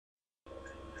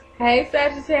Hey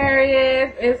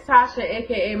Sagittarius, it's Tasha,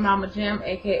 aka Mama Jim,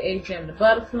 aka Jim the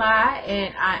Butterfly,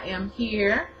 and I am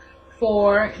here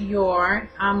for your,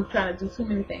 I'm trying to do too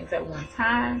many things at one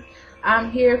time.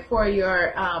 I'm here for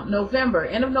your November,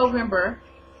 end of November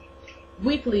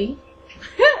weekly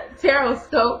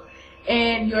Tarotscope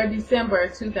and your December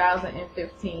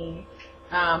 2015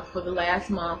 for the last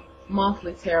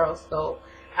monthly Tarotscope.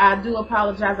 I do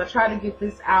apologize. I tried to get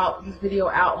this video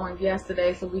out on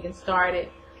yesterday so we can start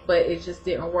it, but it just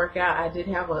didn't work out. I did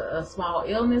have a small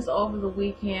illness over the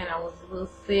weekend. I was a little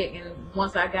sick, and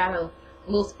once I got a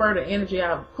little spurt of energy,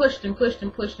 I pushed and pushed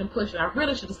and pushed and pushed, and I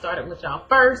really should have started with y'all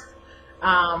first.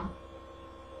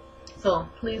 So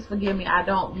please forgive me. I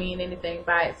don't mean anything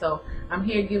by it. So I'm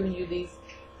here giving you these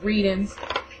readings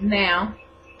now.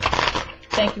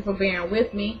 Thank you for bearing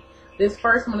with me. This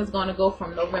first one is going to go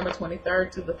from November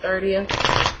 23rd to the 30th.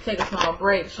 Take a small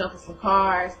break, shuffle some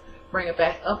cards, bring it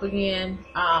back up again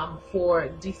for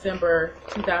December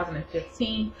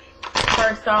 2015.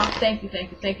 First off, thank you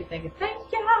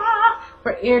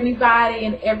for anybody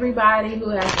and everybody who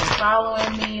has been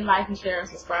following me, liking, sharing,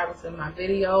 subscribing to my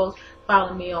videos.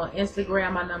 Follow me on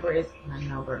Instagram.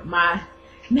 My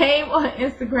name on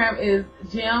Instagram is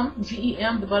Gem,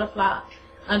 G-E-M, the butterfly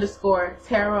 _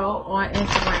 tarot on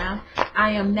Instagram. I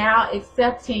am now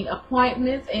accepting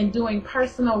appointments and doing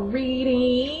personal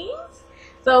readings.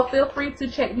 So feel free to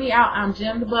check me out. I'm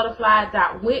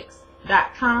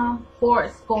gemthebutterfly.wix.com /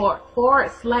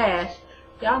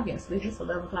 y'all getting sleepy, it's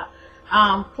 11 o'clock.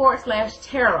 /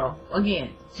 tarot.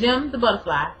 Again,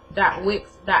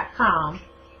 gemthebutterfly.wix.com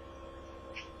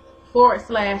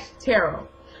 / tarot.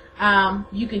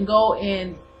 You can go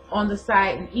in on the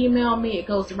site and email me. It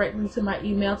goes directly to my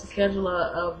email to schedule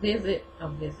a visit.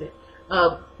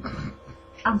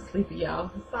 I'm sleepy, y'all.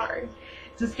 Sorry.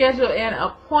 To schedule an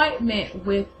appointment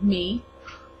with me,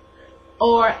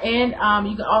 and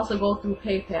you can also go through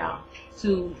PayPal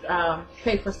to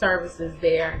pay for services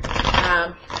there.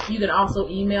 You can also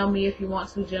email me if you want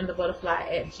to,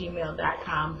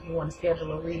 gemthebutterfly@gmail.com, if you want to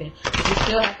schedule a reading. But you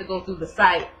still have to go through the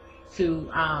site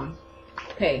to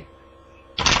pay.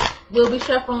 We'll be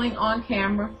shuffling on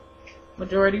camera.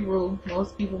 Majority rule.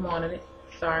 Most people wanted it.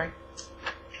 Sorry.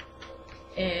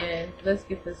 And let's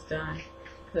get this done,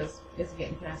 because it's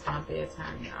getting past my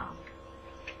bedtime, y'all.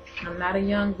 I'm not a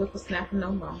young whippersnapper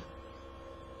no more.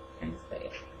 Can't say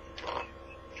it.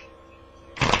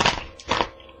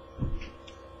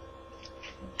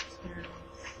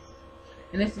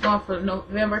 And this is going for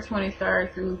November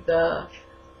 23rd through the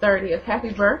 30th.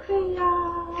 Happy birthday,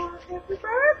 y'all. Happy birthday, y'all.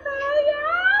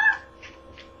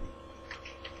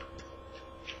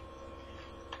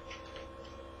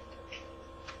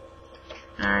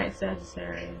 Alright,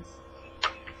 Sagittarius.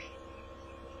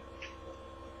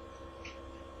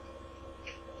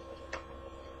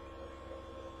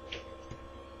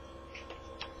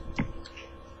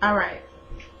 Alright.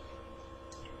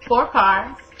 4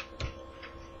 cards.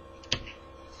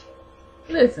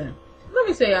 Listen, let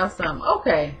me tell y'all something.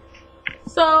 Okay.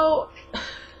 So,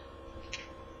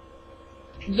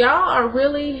 y'all are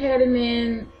really heading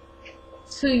in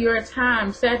to your time,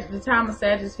 the time of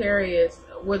Sagittarius,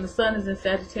 where the sun is in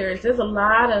Sagittarius. There's a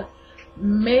lot of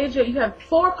major, you have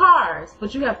 4 cards,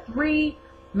 but you have 3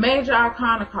 major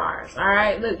arcana cards.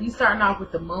 Alright, look, you're starting off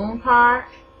with the moon card.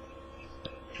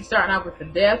 You're starting off with the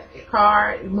death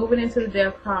card. You're moving into the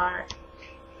death card.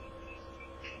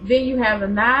 Then you have the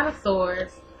 9 of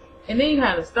swords. And then you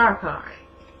have the star card.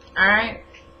 Alright,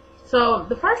 so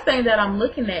the first thing that I'm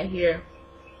looking at here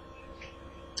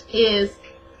is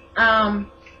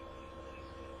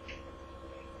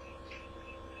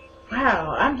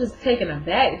wow, I'm just taken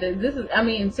aback. This is, I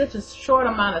mean, in such a short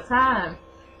amount of time,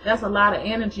 that's a lot of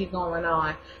energy going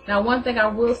on. Now, one thing I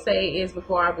will say is,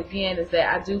 before I begin, is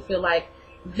that I do feel like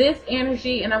this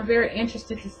energy, and I'm very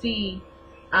interested to see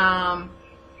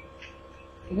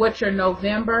what your your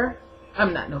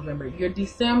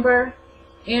December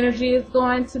energy is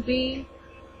going to be,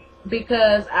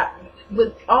 because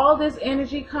with all this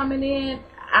energy coming in,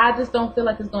 I just don't feel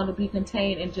like it's going to be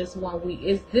contained in just 1 week.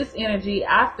 It's this energy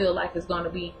I feel like is going to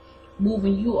be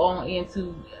moving you on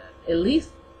into at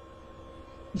least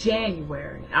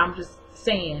January. I'm just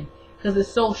saying, because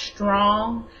it's so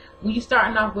strong. When you're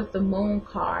starting off with the moon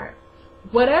card,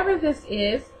 whatever this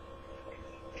is,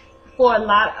 for a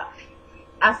lot,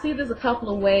 I see there's a couple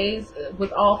of ways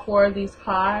with all 4 of these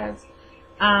cards.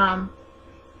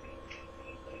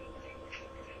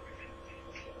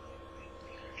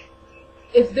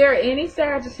 If there are any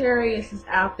Sagittarius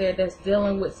out there that's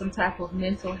dealing with some type of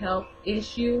mental health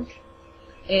issue,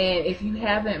 and if you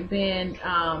haven't been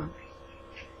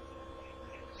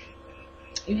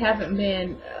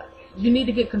You need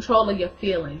to get control of your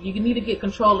feelings. You need to get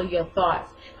control of your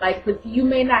thoughts. Like, but you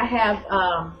may not have,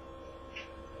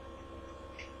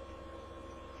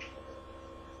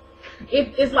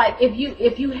 it's like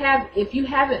if you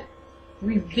haven't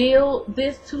revealed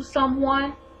this to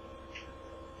someone,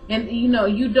 and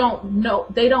you don't know,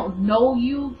 they don't know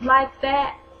you like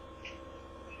that,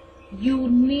 you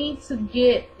need to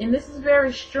get, and this is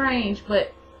very strange,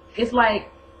 but it's like,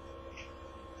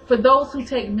 for those who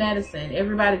take medicine,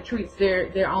 everybody treats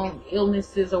their own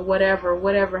illnesses or whatever,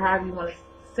 however you want to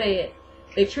say it.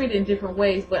 They treat it in different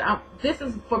ways, but this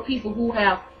is for people who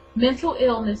have mental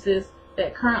illnesses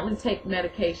that currently take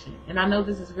medication. And I know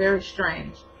this is very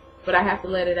strange, but I have to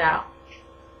let it out.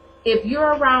 If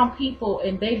you're around people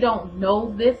and they don't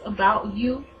know this about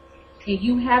you, and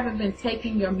you haven't been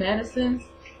taking your medicines,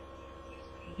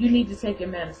 you need to take your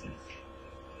medicines.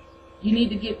 You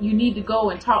need to go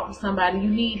and talk to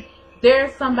somebody.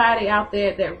 There's somebody out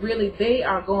there that really, they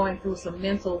are going through some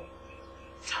mental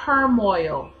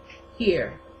turmoil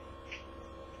here.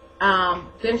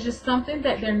 There's just something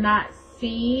that they're not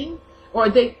seeing, or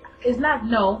they're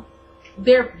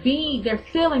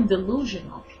feeling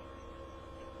delusional.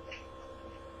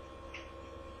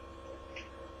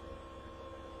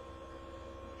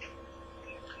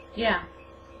 Yeah.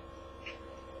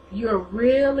 You're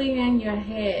really in your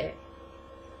head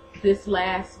this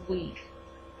last week,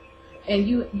 and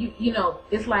you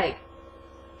it's like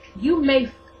you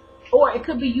may, or it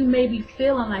could be you may be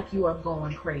feeling like you are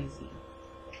going crazy.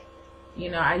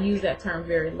 I use that term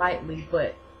very lightly,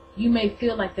 but you may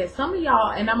feel like that. Some of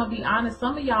y'all, and I'm gonna be honest,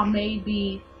 some of y'all may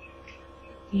be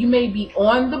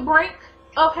on the brink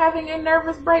of having a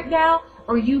nervous breakdown,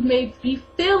 or you may be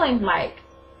feeling like,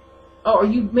 or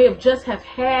you may have just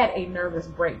had a nervous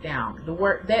breakdown. The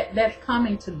word that's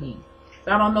coming to me.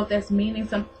 I don't know if that's meaning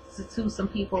to some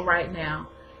people right now,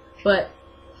 but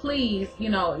please,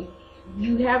 you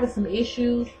having some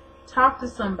issues, talk to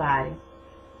somebody,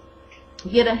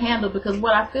 get a handle, because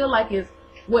what I feel like is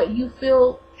what you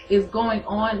feel is going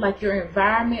on, like your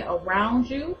environment around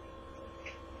you,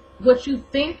 what you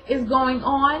think is going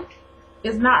on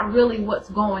is not really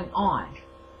what's going on.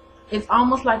 It's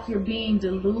almost like you're being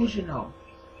delusional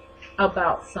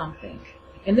about something.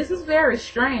 And this is very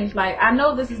strange. Like, I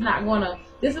know this is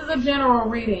a general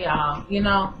reading, y'all.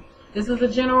 This is a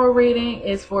general reading.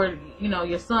 It's for,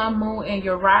 your sun, moon, and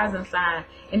your rising sign.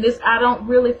 And I don't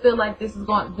really feel like this is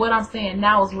what I'm saying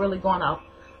now is really going to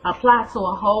apply to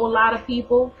a whole lot of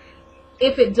people.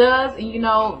 If it does,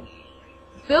 and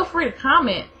feel free to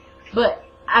comment. But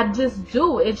I just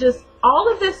do. It just,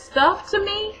 all of this stuff to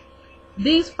me,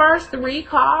 these first 3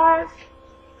 cards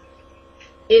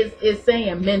is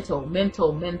saying mental.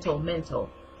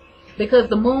 Because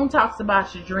the moon talks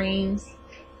about your dreams,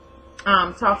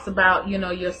 talks about,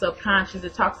 your subconscious.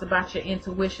 It talks about your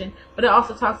intuition, but it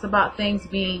also talks about things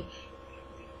being,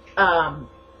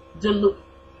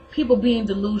 people being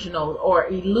delusional or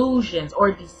illusions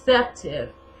or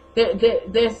deceptive.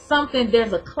 There's something,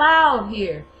 there's a cloud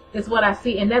here, is what I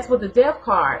see. And that's what the death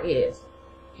card is.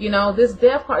 This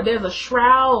death card, there's a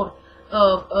shroud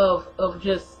of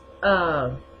just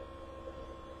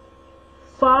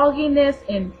fogginess,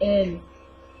 and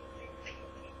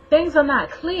things are not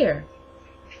clear.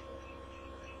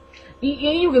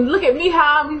 You can look at me,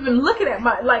 how I'm even looking at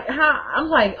how I'm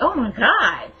like, oh my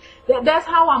God, that's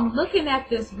how I'm looking at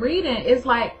this reading. It's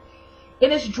like,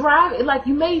 and it's driving, like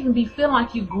you may even be feeling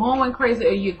like you're going crazy,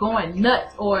 or you're going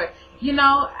nuts, or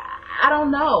I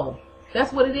don't know.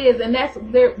 That's what it is. And that's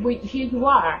here you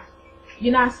are.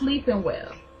 You're not sleeping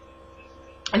well.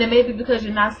 And it may be because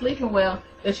you're not sleeping well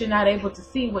that you're not able to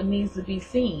see what needs to be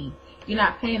seen. You're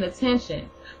not paying attention.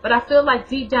 But I feel like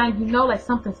deep down, like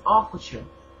something's off with you.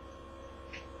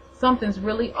 Something's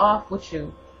really off with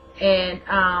you. And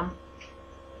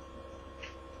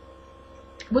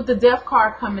with the death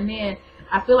card coming in,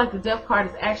 I feel like the death card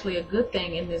is actually a good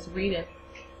thing in this reading,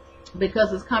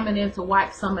 because it's coming in to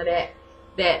wipe some of that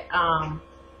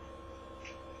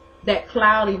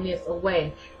cloudiness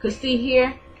away. Because see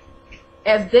here,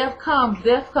 as death comes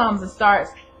and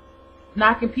starts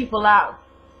knocking people out,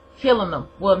 killing them.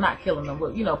 Well, not killing them,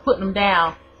 but putting them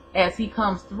down as he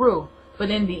comes through. But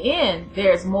in the end,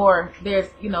 there's more. There's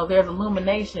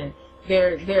illumination.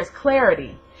 There's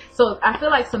clarity. So I feel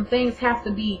like some things have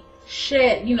to be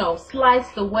shed,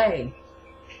 sliced away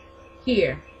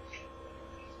here.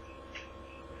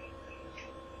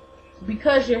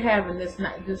 Because you're having this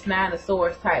 9 of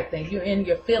Swords type thing, you're in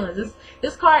your feelings.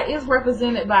 This card is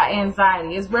represented by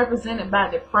anxiety. It's represented by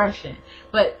depression.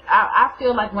 But I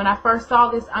feel like when I first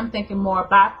saw this, I'm thinking more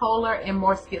bipolar and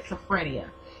more schizophrenia.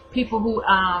 People who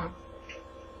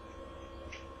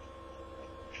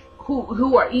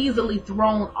who are easily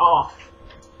thrown off.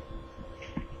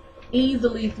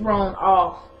 Easily thrown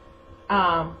off.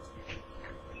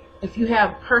 If you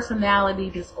have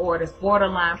personality disorders,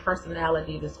 borderline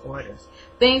personality disorders,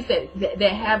 things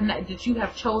that you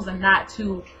have chosen not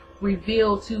to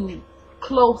reveal to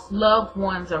close loved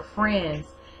ones or friends,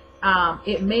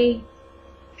 it may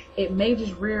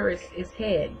just rear its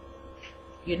head,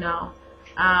 you know.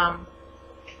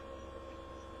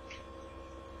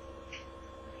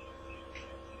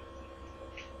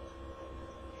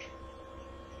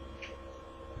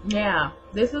 Yeah,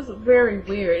 this is very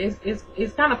weird.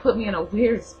 It's kind of put me in a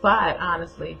weird spot,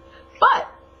 honestly. But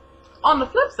on the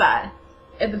flip side,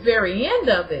 at the very end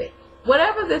of it,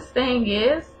 whatever this thing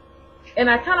is, and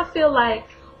I kind of feel like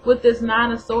with this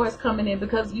Nine of Swords coming in,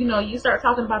 because you know, you start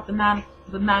talking about the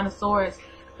Nine of Swords,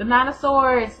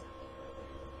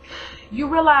 you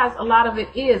realize a lot of it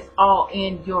is all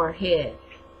in your head.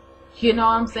 You know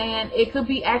what I'm saying? It could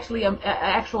be actually an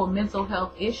actual mental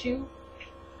health issue.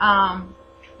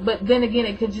 But then again,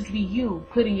 it could just be you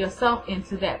putting yourself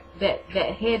into that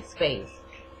headspace.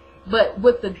 But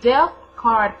with the Death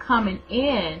card coming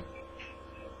in,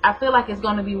 I feel like it's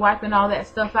going to be wiping all that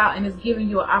stuff out, and it's giving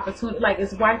you an opportunity, like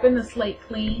it's wiping the slate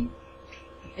clean,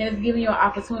 and it's giving you an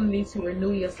opportunity to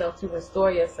renew yourself, to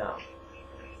restore yourself,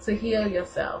 to heal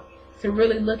yourself, to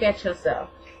really look at yourself.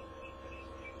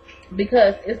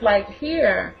 Because it's like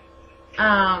here,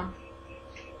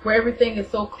 where everything is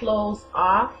so closed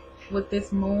off, with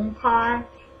this Moon card,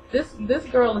 this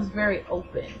girl is very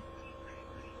open.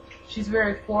 She's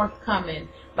very forthcoming.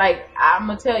 Like, I'm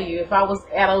gonna tell you, if I was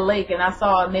at a lake and I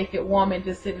saw a naked woman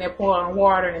just sitting there pouring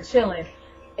water and chilling,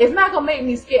 it's not gonna make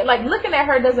me scared. Like, looking at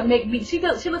her doesn't make me. She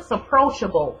looks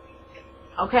approachable.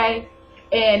 Okay,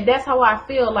 and that's how I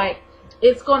feel. Like,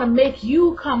 it's gonna make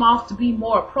you come off to be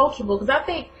more approachable. Because I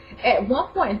think at one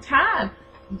point in time,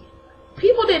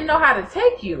 people didn't know how to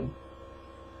take you.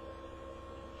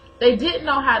 They didn't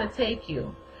know how to take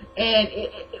you. And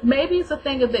maybe it's a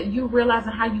thing of that you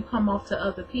realizing how you come off to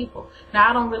other people. Now,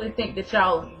 I don't really think that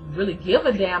y'all really give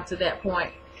a damn to that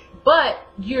point. But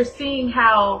you're seeing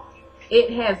how it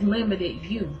has limited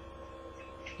you.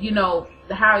 You know,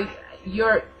 how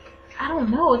you're, I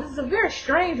don't know. This is a very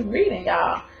strange reading,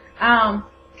 y'all.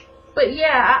 But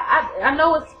yeah, I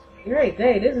know it's very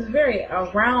day. This is very all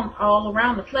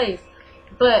around the place.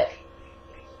 But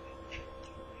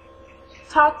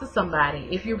talk to somebody.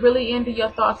 If you're really into your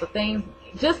thoughts or things,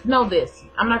 just know this.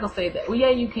 I'm not going to say that. Well, yeah,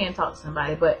 you can talk to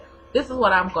somebody, but this is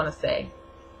what I'm going to say.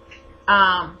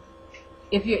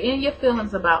 If you're in your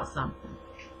feelings about something,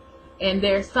 and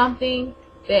there's something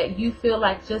that you feel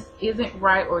like just isn't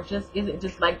right, or just isn't,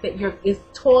 just like that it's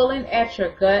toiling at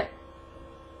your gut,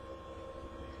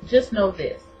 just know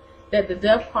this, that the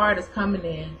Death card is coming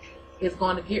in. It's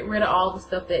going to get rid of all the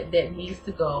stuff that needs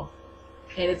to go.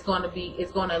 And it's going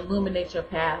to illuminate your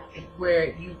path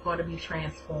where you're going to be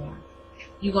transformed.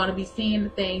 You're going to be seeing the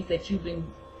things that you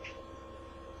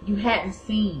hadn't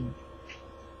seen.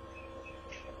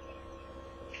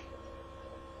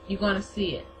 You're going to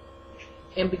see it.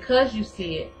 And because you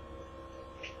see it,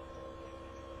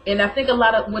 and I think a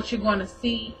lot of what you're going to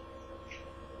see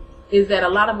is that a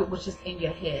lot of it was just in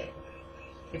your head.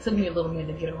 It took me a little minute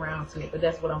to get around to it, but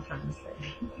that's what I'm trying to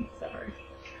say. Sorry.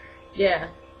 Yeah.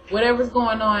 Whatever's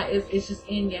going on is just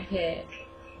in your head.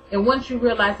 And once you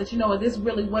realize that, you know what, this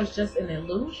really was just an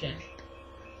illusion,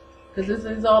 because this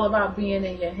is all about being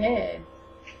in your head,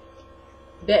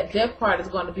 that Death card is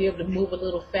going to be able to move a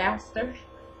little faster,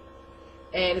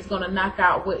 and it's going to knock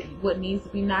out what needs to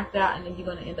be knocked out, and then you're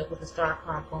going to end up with the Star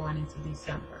card going into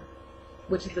December,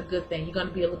 which is a good thing. You're going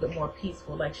to be a little bit more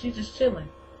peaceful. Like, she's just chilling.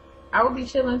 I would be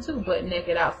chilling too, butt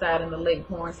naked outside in the lake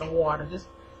pouring some water.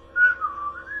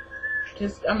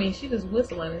 I mean, she's just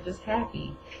whistling and just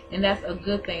happy. And that's a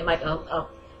good thing. Like,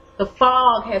 the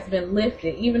fog has been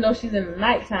lifted. Even though she's in the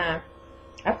nighttime,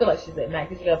 I feel like she's at night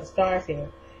because you got the stars here.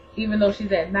 Even though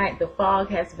she's at night, the fog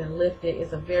has been lifted.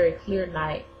 It's a very clear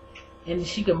night. And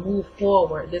she can move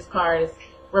forward. This card is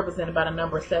represented by the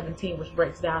number 17, which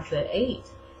breaks down to 8.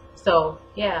 So,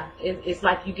 yeah, it's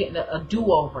like you're getting a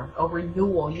do-over, a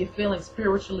renewal. You're feeling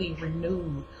spiritually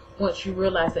renewed. Once you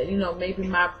realize that, you know, maybe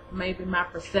my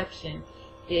perception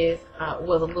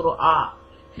was a little off.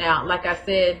 Now, like I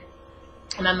said,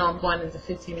 and I know I'm going into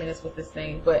 15 minutes with this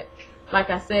thing, but like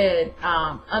I said,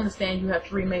 understand you have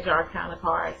 3 major arcana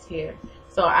cards here.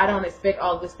 So I don't expect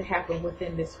all this to happen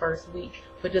within this first week,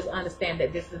 but just understand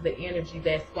that this is the energy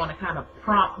that's going to kind of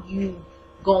prompt you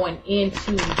going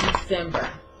into December.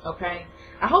 Okay?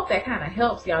 I hope that kind of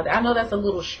helps y'all. I know that's a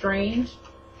little strange.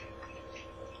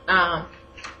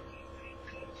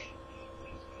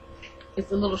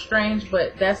 It's a little strange,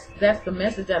 but that's the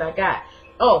message that I got.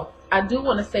 Oh, I do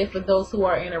want to say, for those who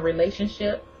are in a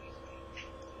relationship,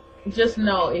 just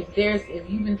know, if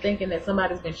you've been thinking that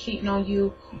somebody's been cheating on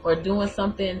you or doing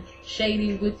something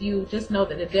shady with you, just know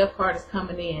that the death card is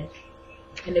coming in,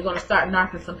 and they're going to start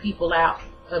knocking some people out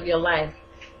of your life.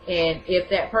 And if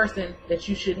that person that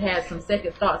you should have some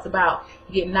second thoughts about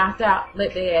get knocked out,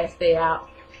 let their ass stay out.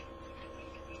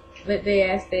 Let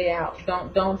their ass stay out.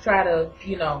 Don't try to,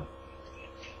 you're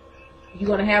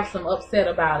going to have some upset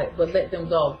about it, but let them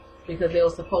go, because they were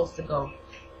supposed to go.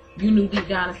 You knew deep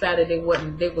down inside that they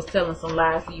was telling some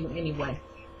lies to you anyway,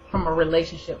 from a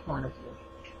relationship point of view.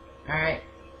 Alright?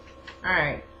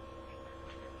 Alright.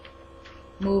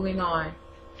 Moving on.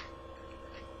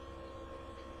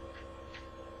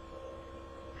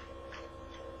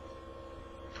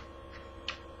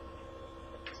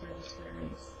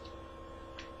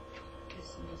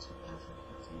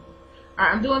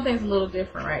 Alright, I'm doing things a little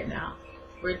different right now.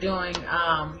 We're doing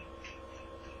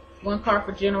one card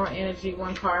for general energy,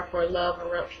 one card for love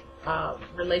and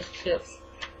relationships,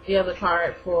 the other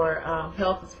card for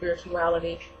health and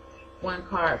spirituality, one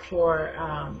card for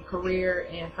career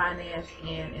and finance,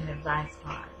 and an advice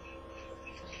card.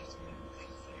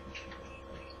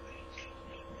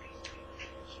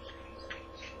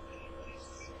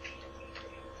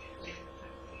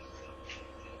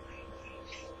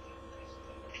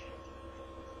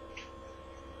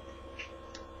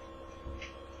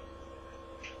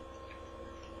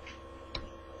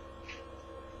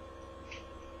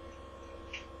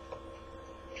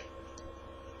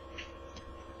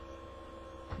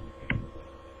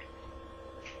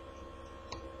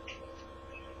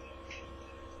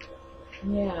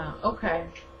 Yeah, okay.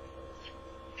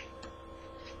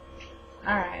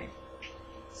 Alright.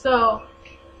 So,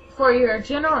 for your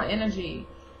general energy,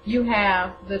 you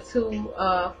have the Two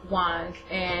of Wands,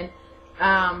 and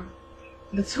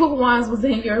the Two of Wands was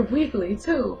in your weekly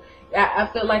too. I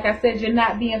feel like I said, you're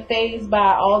not being fazed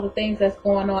by all the things that's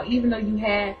going on, even though you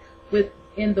had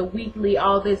within the weekly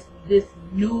all this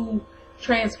new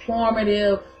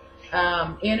transformative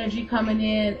energy coming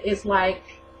in. It's like,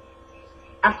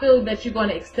 I feel that you're going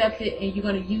to accept it, and you're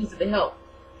going to use it to help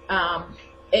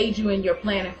aid you in your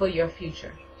planning for your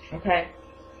future. Okay?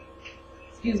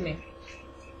 Excuse me.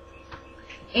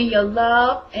 In your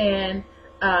love and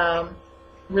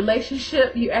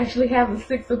relationship, you actually have the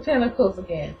Six of Pentacles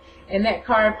again. And that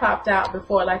card popped out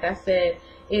before. Like I said,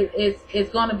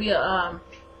 it's going to be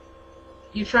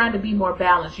you're trying to be more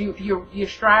balanced. You're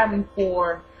striving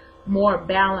for more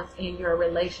balance in your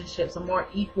relationships, a more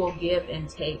equal give and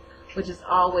take, which is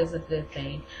always a good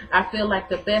thing. I feel like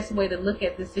the best way to look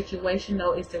at this situation,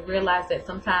 though, is to realize that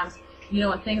sometimes,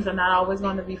 things are not always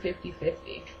going to be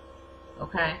 50-50.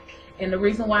 Okay? And the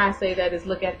reason why I say that is,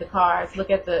 look at the cards. Look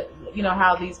at the,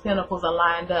 how these pentacles are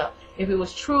lined up. If it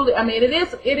was truly,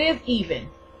 it is even.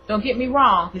 Don't get me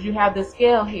wrong, because you have the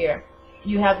scale here.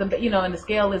 You have the, and the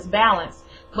scale is balanced.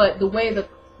 But the way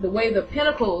the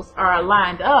pentacles are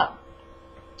lined up,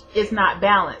 it's not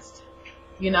balanced.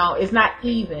 It's not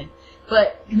even.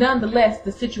 But nonetheless,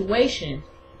 the situation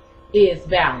is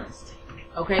balanced.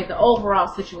 Okay? The overall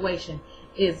situation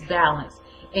is balanced.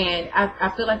 And I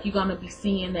feel like you're going to be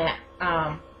seeing that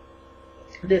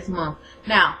this month.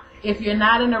 Now, if you're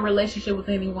not in a relationship with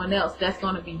anyone else, that's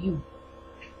going to be you.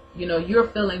 You're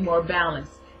feeling more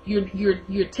balanced.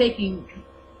 You're taking,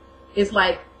 it's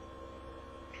like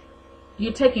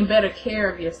you're taking better care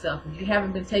of yourself. If you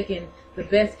haven't been taking the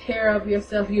best care of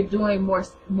yourself, you're doing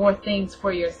more things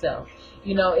for yourself.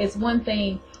 It's one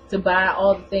thing to buy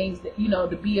all the things that,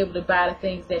 to be able to buy the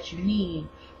things that you need,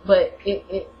 but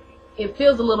it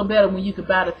feels a little better when you can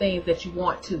buy the things that you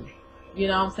want to. You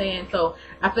know what I'm saying? So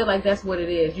I feel like that's what it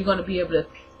is. You're going to be able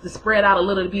to spread out a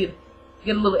little bit,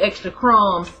 get a little extra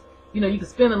crumbs. You can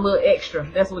spend a little extra.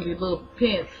 That's what these little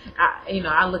pins,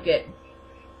 I look at.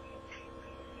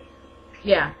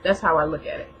 Yeah, that's how I look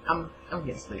at it. I'm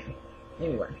getting sleepy.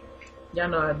 Anyway, y'all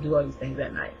know I do all these things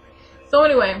at night. So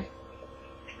anyway,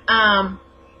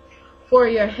 for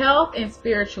your health and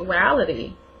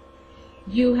spirituality,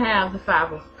 you have the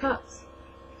Five of Cups.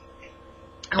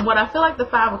 And what I feel like the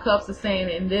Five of Cups is saying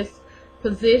in this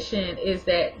position is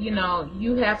that,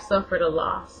 you have suffered a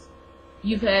loss.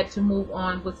 You've had to move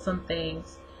on with some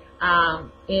things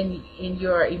in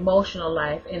your emotional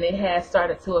life, and it has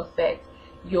started to affect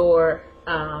your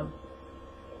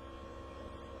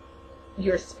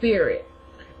spirit.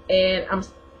 And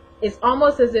it's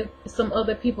almost as if some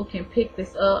other people can pick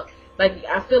this up. Like,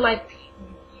 I feel like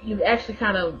you've actually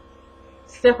kind of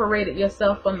separated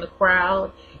yourself from the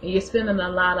crowd, and you're spending a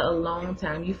lot of alone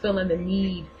time. You're feeling the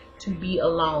need to be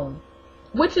alone.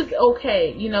 which is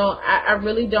okay. You know, I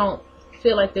really don't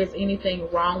feel like there's anything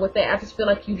wrong with that. I just feel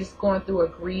like you're just going through a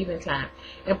grieving time.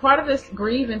 And part of this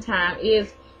grieving time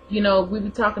is, you know, we be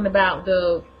talking about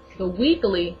the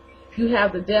weekly, you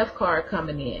have the death card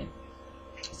coming in.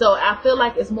 So I feel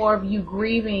like it's more of you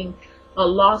grieving a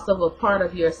loss of a part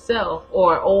of yourself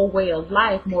or an old way of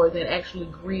life more than actually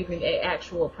grieving an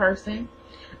actual person.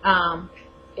 But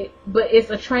it's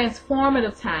a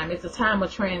transformative time. It's a time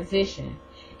of transition.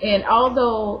 And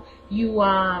although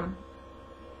you're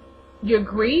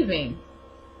grieving,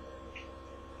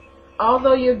 I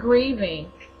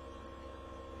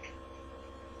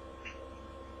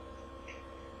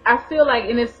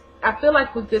feel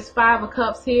like with this Five of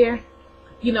Cups here,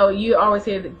 you know, you always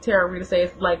hear the tarot reader say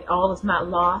it's like all is not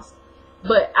lost.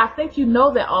 But I think you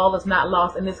know that all is not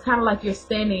lost, and it's kind of like you're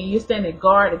standing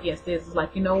guard against this. It's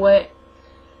like, you know what?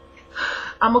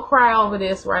 I'm going to cry over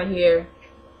this right here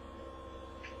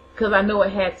because I know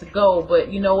it had to go.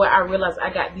 But you know what? I realized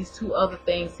I got these two other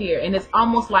things here. And it's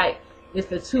almost like it's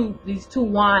these two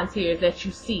wands here that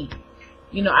you see.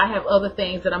 You know, I have other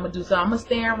things that I'm going to do. So I'm going to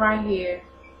stand right here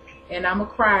and I'm going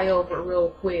to cry over it real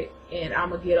quick and I'm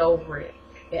going to get over it.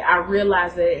 And I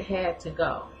realized that it had to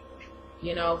go.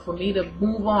 You know, for me to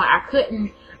move on, I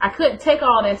couldn't take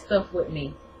all that stuff with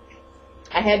me.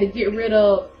 I had to get rid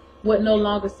of what no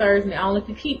longer serves me. I only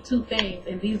could keep two things,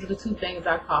 and these are the two things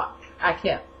I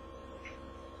kept.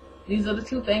 These are the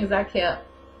two things I kept.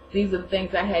 These are the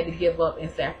things I had to give up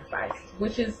and sacrifice.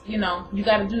 Which is, you know, you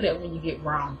got to do that when you get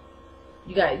wrong.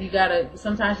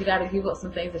 Sometimes you got to give up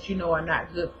some things that you know are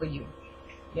not good for you.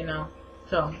 You know,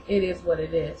 so it is what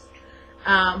it is.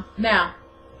 Now,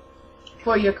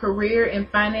 for your career and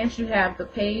finance, you have the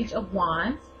Page of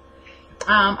Wands.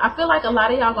 I feel like a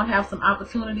lot of y'all gonna have some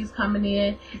opportunities coming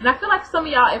in, and I feel like some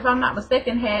of y'all, if I'm not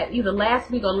mistaken, had either last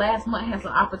week or last month had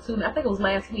some opportunity. I think it was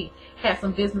last week, had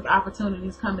some business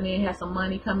opportunities coming in, had some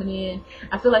money coming in.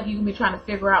 I feel like you can be trying to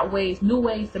figure out new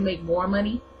ways to make more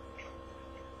money,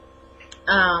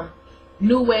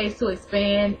 new ways to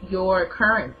expand your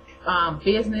current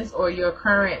business or your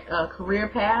current career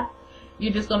path.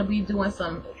 You're just gonna be doing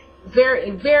some very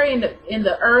in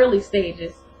the early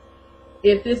stages.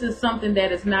 If this is something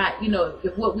that is not, you know,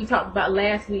 if what we talked about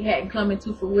last week hadn't come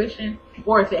into fruition,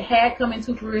 or if it had come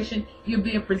into fruition, you're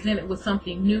being presented with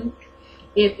something new.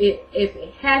 If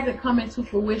it hasn't come into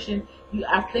fruition,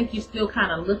 I think you're still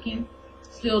kind of looking,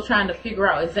 still trying to figure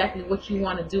out exactly what you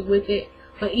want to do with it.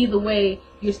 But either way,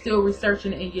 you're still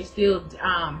researching and you're still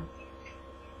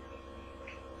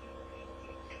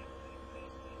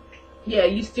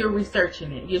you're still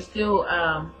researching it. You're still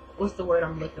what's the word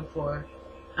I'm looking for?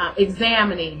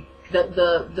 Examining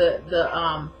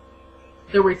the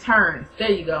returns.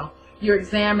 There you go. You're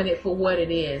examining it for what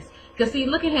it is. Because see,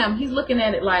 look at him. He's looking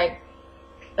at it like,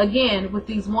 again, with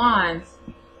these wands.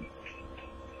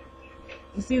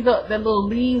 You see the little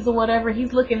leaves or whatever.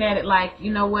 He's looking at it like,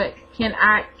 you know what? Can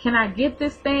I get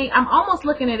this thing? I'm almost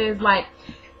looking at it as like,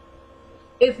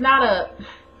 it's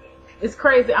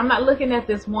crazy. I'm not looking at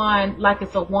this wand like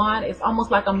it's a wand. It's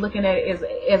almost like I'm looking at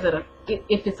it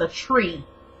if it's a tree.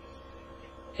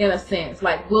 In a sense,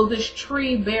 like, will this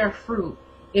tree bear fruit?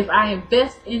 If I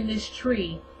invest in this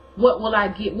tree, what will I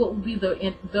get? What will be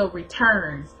the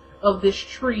returns of this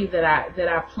tree that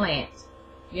I plant?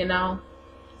 You know,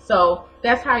 so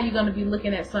that's how you're going to be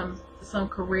looking at some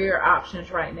career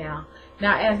options right now.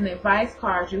 Now, as an advice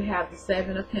card, you have the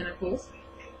Seven of Pentacles,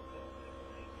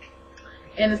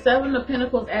 and the Seven of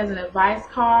Pentacles as an advice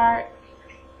card.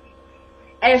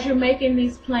 As you're making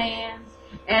these plans,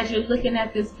 as you're looking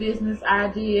at this business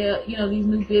idea, you know, these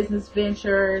new business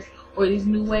ventures or these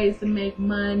new ways to make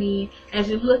money, as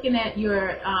you're looking at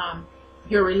your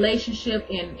relationship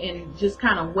and just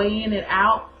kind of weighing it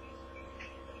out,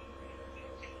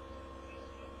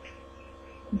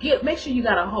 make sure you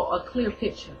got a clear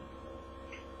picture.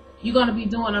 You're going to be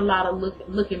doing a lot of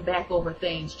looking back over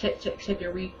things, checking,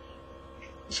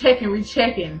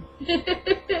 rechecking,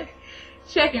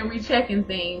 checking, rechecking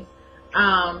things.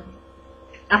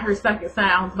 I heard Psychic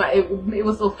Sounds, but it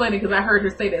was so funny because I heard her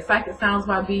say that Psychic Sounds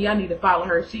by B. I need to follow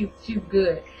her. She's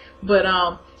good. But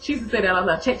she used to say that a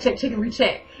lot. Check, and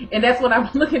recheck. And that's what I'm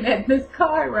looking at this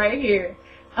card right here.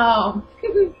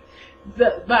 With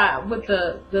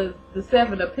the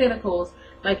Seven of Pentacles,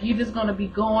 like, you're just gonna be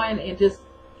going and just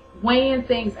weighing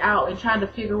things out and trying to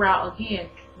figure out again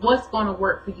what's going to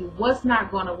work for you, what's not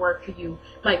going to work for you,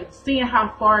 like seeing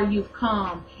how far you've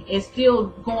come and still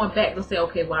going back to say,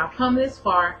 okay, well, I've come this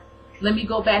far, let me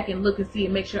go back and look and see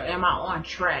and make sure, am I on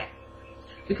track?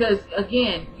 Because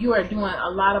again, you are doing a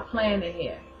lot of planning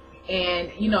here.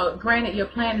 And, you know, granted, your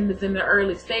planning is in the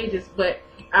early stages, but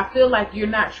I feel like you're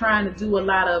not trying to do a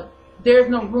lot of, there's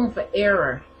no room for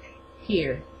error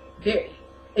here. There,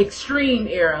 extreme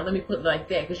error, let me put it like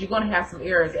that, because you're going to have some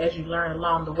errors as you learn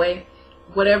along the way.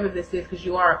 Whatever this is, because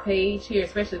you are a page here,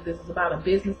 especially if this is about a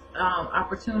business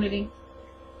opportunity.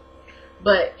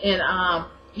 But,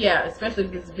 yeah, especially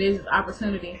if this is a business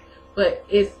opportunity. But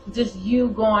it's just you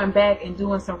going back and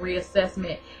doing some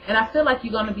reassessment. And I feel like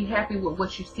you're going to be happy with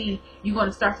what you see. You're going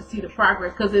to start to see the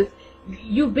progress, because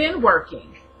you've been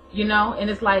working, you know. And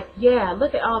it's like, yeah,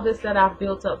 look at all this that I've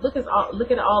built up. Look at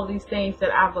all these things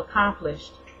that I've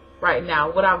accomplished right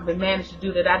now. What I've been managed to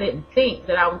do that I didn't think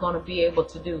that I was going to be able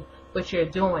to do. But you're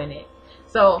doing it.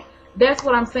 So that's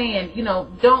what I'm saying. You know,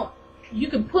 you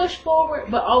can push forward,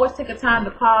 but always take a time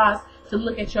to pause to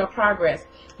look at your progress,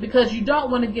 because you don't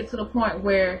want to get to the point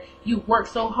where you work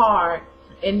so hard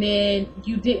and then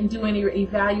you didn't do any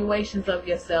evaluations of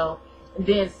yourself. And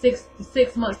then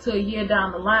six months to a year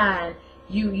down the line,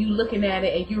 you looking at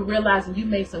it and you realizing you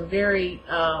made some very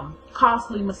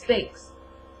costly mistakes.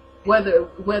 Whether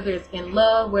it's in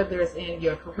love, whether it's in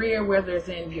your career, whether it's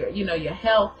in your, you know, your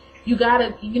health, you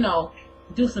gotta, you know,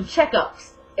 do some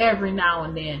checkups every now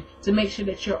and then to make sure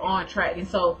that you're on track.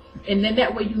 And then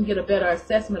that way you can get a better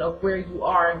assessment of where you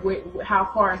are and how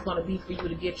far it's going to be for you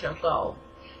to get your goal.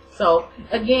 So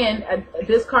again,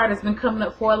 this card has been coming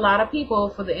up for a lot of people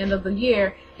for the end of the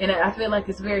year, and I feel like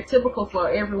it's very typical for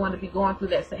everyone to be going through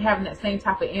that, having that same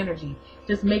type of energy,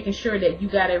 just making sure that you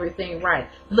got everything right,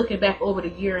 looking back over the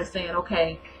year and saying,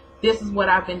 okay, this is what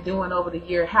I've been doing over the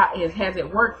year. Has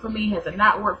it worked for me? Has it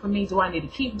not worked for me? Do I need to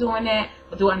keep doing that,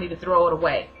 or do I need to throw it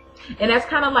away? And that's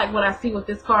kind of like what I see with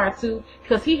this card too,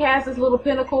 because he has this little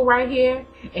pinnacle right here,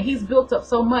 and he's built up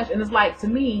so much, and it's like, to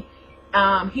me,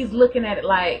 he's looking at it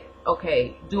like,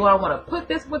 okay, do I want to put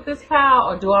this with this pile,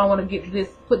 or do I want to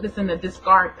put this in the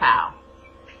discard pile?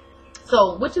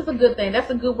 So, which is a good thing.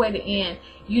 That's a good way to end.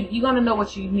 You're going to know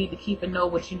what you need to keep and know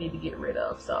what you need to get rid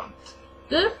of. So,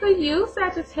 good for you,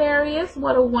 Sagittarius.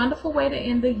 What a wonderful way to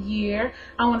end the year.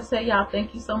 I want to say, y'all,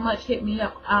 thank you so much. Hit me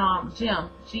up,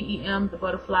 Gem, G-E-M, the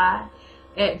butterfly,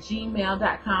 at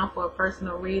gmail.com for a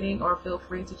personal reading, or feel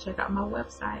free to check out my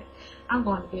website. I'm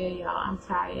going to bed, y'all. I'm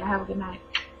tired. Y'all have a good night.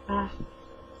 Bye.